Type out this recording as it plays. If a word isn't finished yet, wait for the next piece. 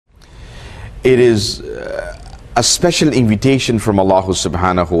It is a special invitation from Allah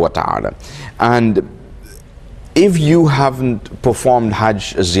subhanahu wa ta'ala. And if you haven't performed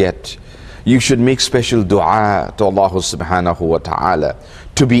Hajj as yet, you should make special dua to Allah subhanahu wa ta'ala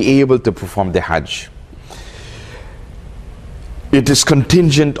to be able to perform the Hajj. It is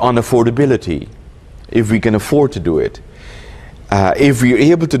contingent on affordability, if we can afford to do it. If we're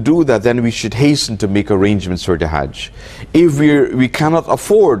able to do that, then we should hasten to make arrangements for the Hajj. If we cannot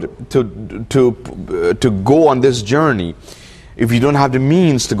afford to go on this journey, if you don't have the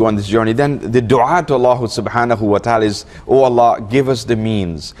means to go on this journey, then the dua to Allah subhanahu wa ta'ala is, oh Allah, give us the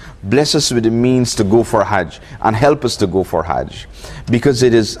means. Bless us with the means to go for Hajj and help us to go for Hajj. Because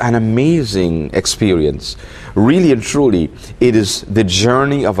it is an amazing experience. Really and truly, it is the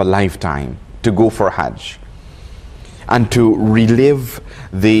journey of a lifetime to go for Hajj and to relive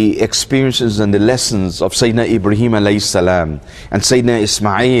the experiences and the lessons of Sayyidina Ibrahim alayhi salam and Sayyidina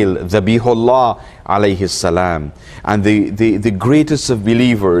Ismail Dhabihullah alayhi salam, and the greatest of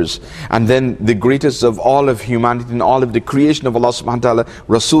believers, and then the greatest of all of humanity and all of the creation of Allah subhanahu wa ta'ala,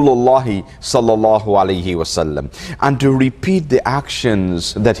 Rasulullah sallallahu alayhi wasallam, and to repeat the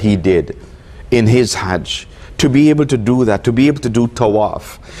actions that he did in his Hajj. To be able to do that, to be able to do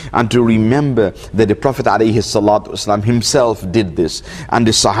tawaf, and to remember that the Prophet ﷺ himself did this, and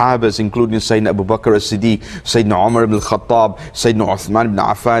the Sahabas, including Sayyidina Abu Bakr as-Siddiq, Sayyidina Umar ibn al-Khattab, Sayyidina Uthman ibn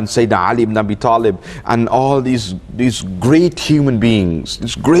Affan, Sayyidina Ali ibn Abi Talib, and all these great human beings,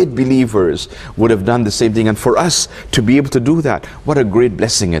 these great believers would have done the same thing. And for us to be able to do that, what a great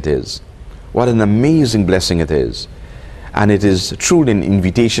blessing it is. What an amazing blessing it is. And it is truly an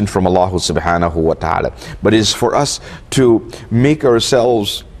invitation from Allah subhanahu wa ta'ala. But it is for us to make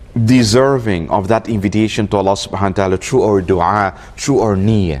ourselves deserving of that invitation to Allah subhanahu wa ta'ala through our dua, through our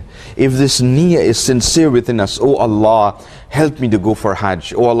niyyah. If this niyyah is sincere within us, oh Allah, help me to go for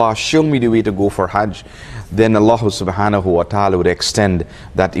Hajj. Oh Allah, show me the way to go for Hajj. Then Allah subhanahu wa ta'ala would extend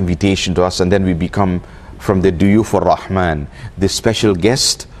that invitation to us, and then we become from the Duyuf ar-Rahman, the special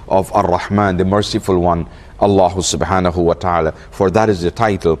guest of Ar-Rahman, the merciful one, Allah subhanahu wa ta'ala. For that is the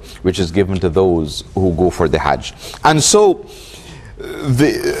title which is given to those who go for the Hajj. And so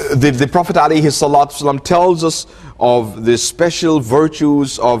the Prophet alayhi salatu wasalam tells us of the special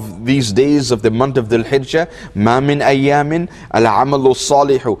virtues of these days of the month of Dhul Hijjah. Ma min ayyamin al-amalu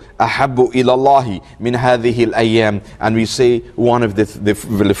salihu ahabbu ila Allahi min hadhihi al-ayyam. And we say one of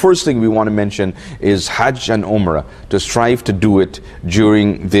the first thing we want to mention is Hajj and Umrah, to strive to do it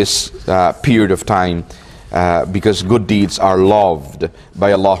during this period of time. Because good deeds are loved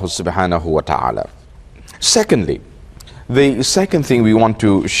by Allah subhanahu wa ta'ala. Secondly, the second thing we want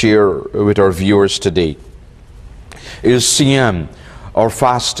to share with our viewers today is siyam, or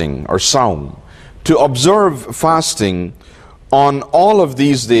fasting, or sawm. To observe fasting on all of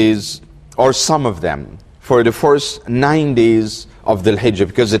these days, or some of them, for the first 9 days of Dhul Hijjah,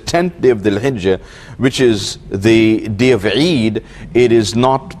 because the 10th day of Dhul Hijjah, which is the day of Eid, it is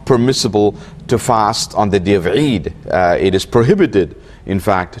not permissible to fast on the day of Eid. It is prohibited, in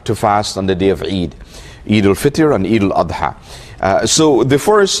fact, to fast on the day of Eid, Eid al-Fitr and Eid al-Adha. So the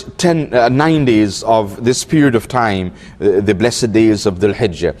first 9 days of this period of time, the blessed days of Dhul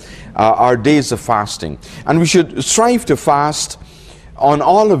Hijjah, are days of fasting. And we should strive to fast on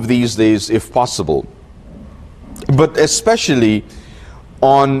all of these days if possible. But especially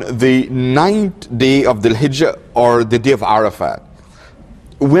on the 9th day of Dhul Hijjah, or the day of Arafat.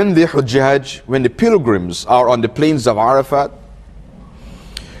 When the Hujjaj, when the pilgrims are on the plains of Arafat,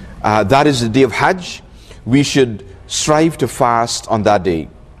 that is the day of Hajj, we should strive to fast on that day.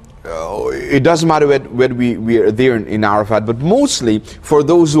 It doesn't matter whether we are there in Arafat, but mostly for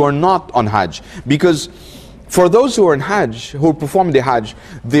those who are not on Hajj. Because for those who are in Hajj, who perform the Hajj,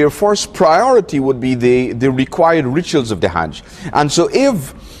 their first priority would be the required rituals of the Hajj. And so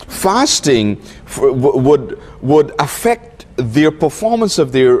if fasting would affect their performance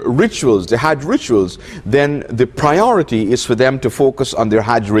of their rituals, the Hajj rituals, then the priority is for them to focus on their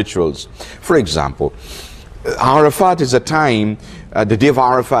Hajj rituals. For example, Arafat is a time, the day of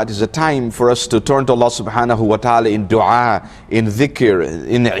Arafat is a time for us to turn to Allah subhanahu wa ta'ala in dua, in dhikr,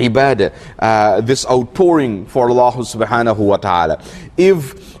 in ibadah, this outpouring for Allah subhanahu wa ta'ala.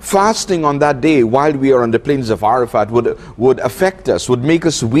 If fasting on that day while we are on the plains of Arafat would affect us, would make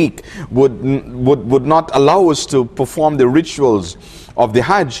us weak, would not allow us to perform the rituals of the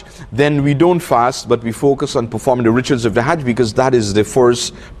Hajj, then we don't fast, but we focus on performing the rituals of the Hajj, because that is the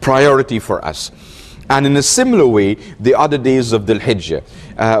first priority for us. And in a similar way, the other days of Dhul Hijjah,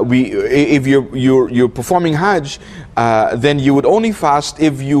 if you're performing Hajj, then you would only fast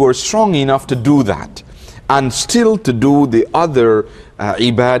if you are strong enough to do that. and still to do the other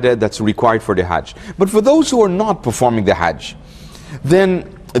ibadah that's required for the Hajj. But for those who are not performing the Hajj, then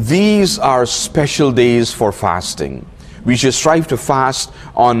these are special days for fasting. We should strive to fast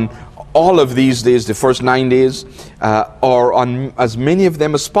on all of these days, the first 9 days, or on as many of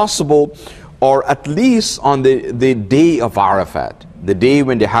them as possible, or at least on the day of Arafat, the day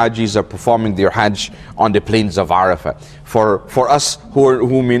when the Hajjis are performing their Hajj on the plains of Arafat. For us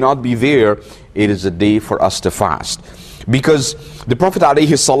who may not be there, it is a day for us to fast. Because the Prophet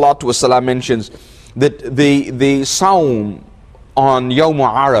ﷺ mentions that the Sawm on Yawm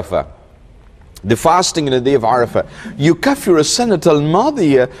Arafah, the fasting in the day of Arafah, يُكَفِّرُ السَّنَةَ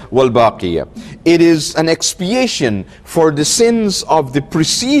الْمَاضِيَةَ وَالْبَاقِيَةَ. It is an expiation for the sins of the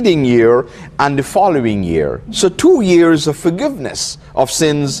preceding year and the following year. So 2 years of forgiveness of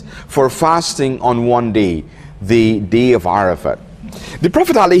sins for fasting on one day, the day of Arafat. The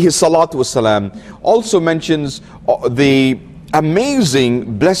Prophet ﷺ also mentions the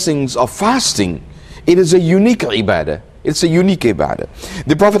amazing blessings of fasting. It is a unique ibadah. It's a unique ibadah.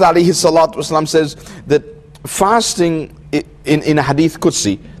 The Prophet ﷺ says that fasting in a hadith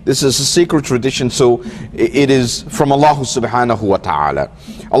Qudsi, this is a sacred tradition, so it is from Allah subhanahu wa ta'ala.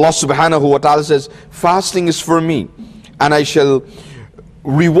 Allah subhanahu wa ta'ala says, fasting is for me, and I shall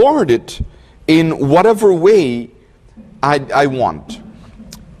reward it in whatever way I want.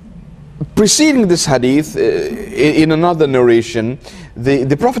 Preceding this hadith, in another narration,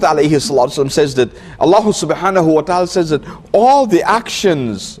 the Prophet ﷺ says that Allah subhanahu wa ta'ala says that all the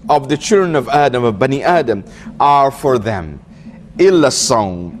actions of the children of Adam, of Bani Adam, are for them. Illa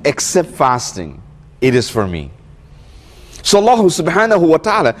sawm, except fasting, it is for me. So Allah subhanahu wa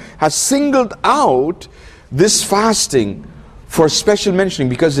ta'ala has singled out this fasting for special mentioning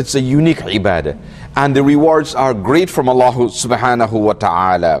because it's a unique ibadah. And the rewards are great from Allah subhanahu wa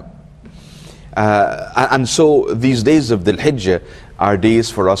ta'ala. And so these days of Dhul Hijjah are days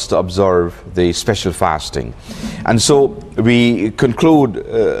for us to observe the special fasting. And so we conclude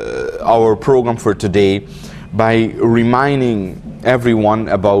our program for today by reminding everyone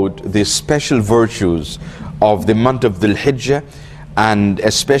about the special virtues of the month of Dhul Hijjah, and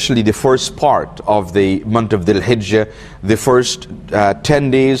especially the first part of the month of Dhul Hijjah, the first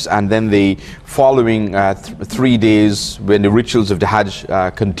 10 days and then the following 3 days when the rituals of the Hajj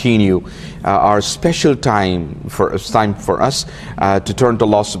continue, are special time for us to turn to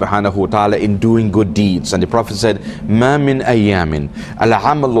Allah subhanahu wa ta'ala in doing good deeds. And the Prophet said, مَا مِنْ أَيَّامٍ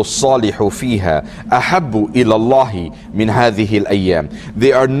الْعَمَلُ الصَّالِحُ فِيهَا أَحَبُّ إِلَى اللَّهِ مِنْ هَذِهِ الْأَيَّامِ.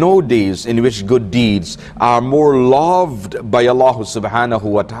 There are no days in which good deeds are more loved by Allah subhanahu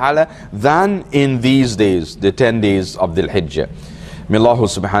wa ta'ala than in these days, the 10 days of Dhul Hijjah. May Allah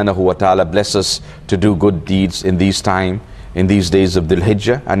subhanahu wa ta'ala bless us to do good deeds in these days of Dhul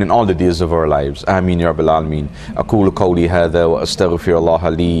Hijjah and in all the days of our lives. Ameen ya Rabbil Alameen. أقول قولي هذا وأستغفر الله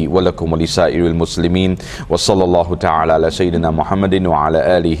لي ولكم ولسائر المسلمين وصلى الله تعالى على سيدنا محمد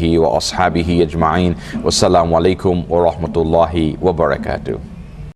وعلى آله وأصحابه أجمعين والسلام عليكم ورحمة الله وبركاته.